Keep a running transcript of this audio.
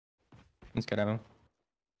Let's get ammo.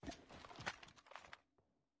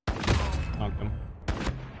 Knocked him.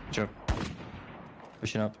 Sure.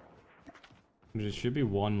 Pushing up. There should be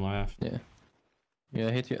one left. Yeah.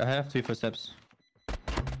 Yeah, I have 2 footsteps.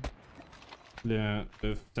 The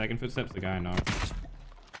second footstep's the guy knocked.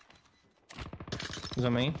 Is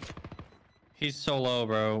that me? He's so low,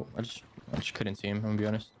 bro. I just couldn't see him, I'm gonna be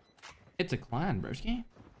honest. It's a clan, broski.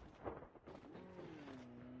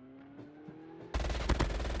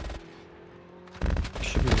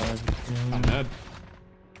 Should be alive. I'm dead.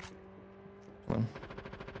 One.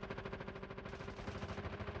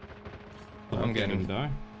 I'm getting him to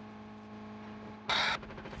die.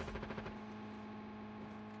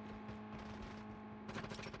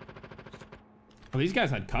 Well, these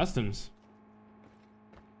guys had customs.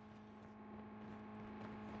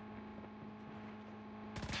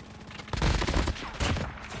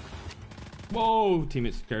 Whoa,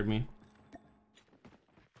 teammate scared me.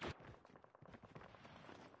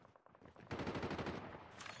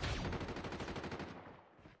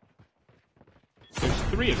 There's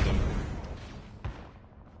 3 of them.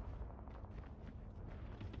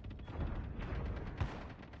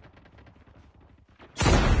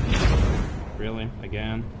 Really?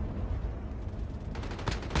 Again?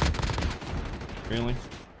 Really?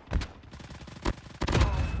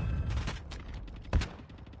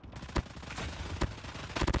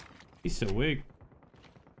 He's so weak.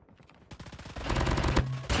 I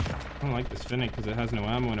don't like this Finnick because it has no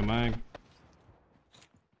ammo in a mag.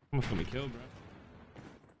 Almost gonna be killed, bro.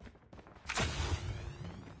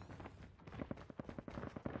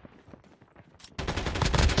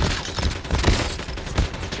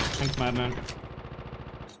 Thanks, Madman.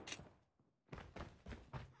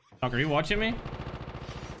 Dog, are you watching me?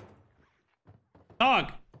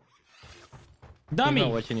 Dog! Dummy! He's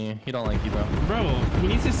not watching you. He don't like you, bro. Bro, he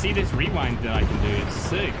needs to see this rewind that I can do. It's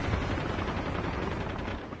sick.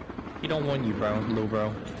 He don't want you, bro. Little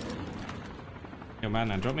bro. Yo,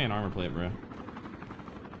 Madman, drop me an armor plate, bro.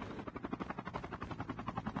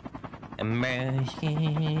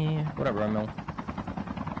 Whatever, I'm no.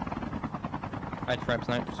 I trap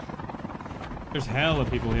snipes. There's hella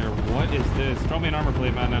people here. What is this? Drop me an armor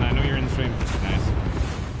plate, Madman. I know you're in the stream. Nice.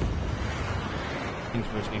 Thanks,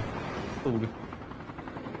 Brisky. Ooh.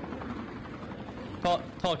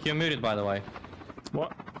 Talk, you're muted, by the way.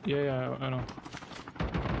 What? Yeah, I know.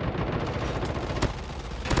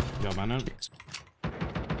 Yo, Madman.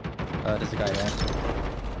 There's a guy there.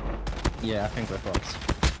 Yeah, I think we're fucked.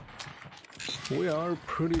 We are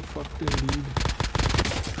pretty fucked indeed.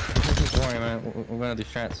 Don't worry, man. We're gonna do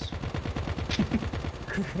strats.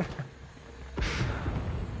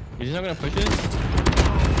 You're just not gonna push it?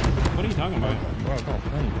 What are you talking about? Bro, come on.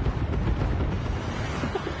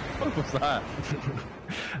 What was that?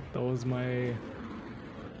 That was my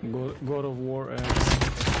God of War axe.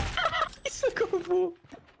 He's so cool.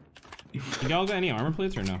 Y'all got any armor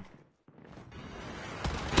plates or no?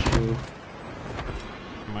 True.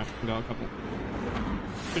 Might got a couple.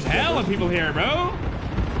 There's hella people here, bro.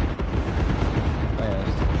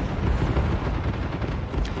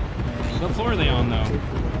 What floor are they on, though?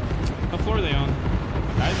 What floor are they on?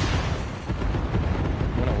 Guys?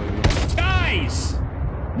 Guys!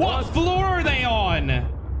 What floor are they on?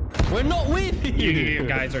 We're not with you! You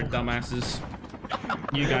guys are dumbasses.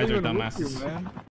 You guys are dumbasses.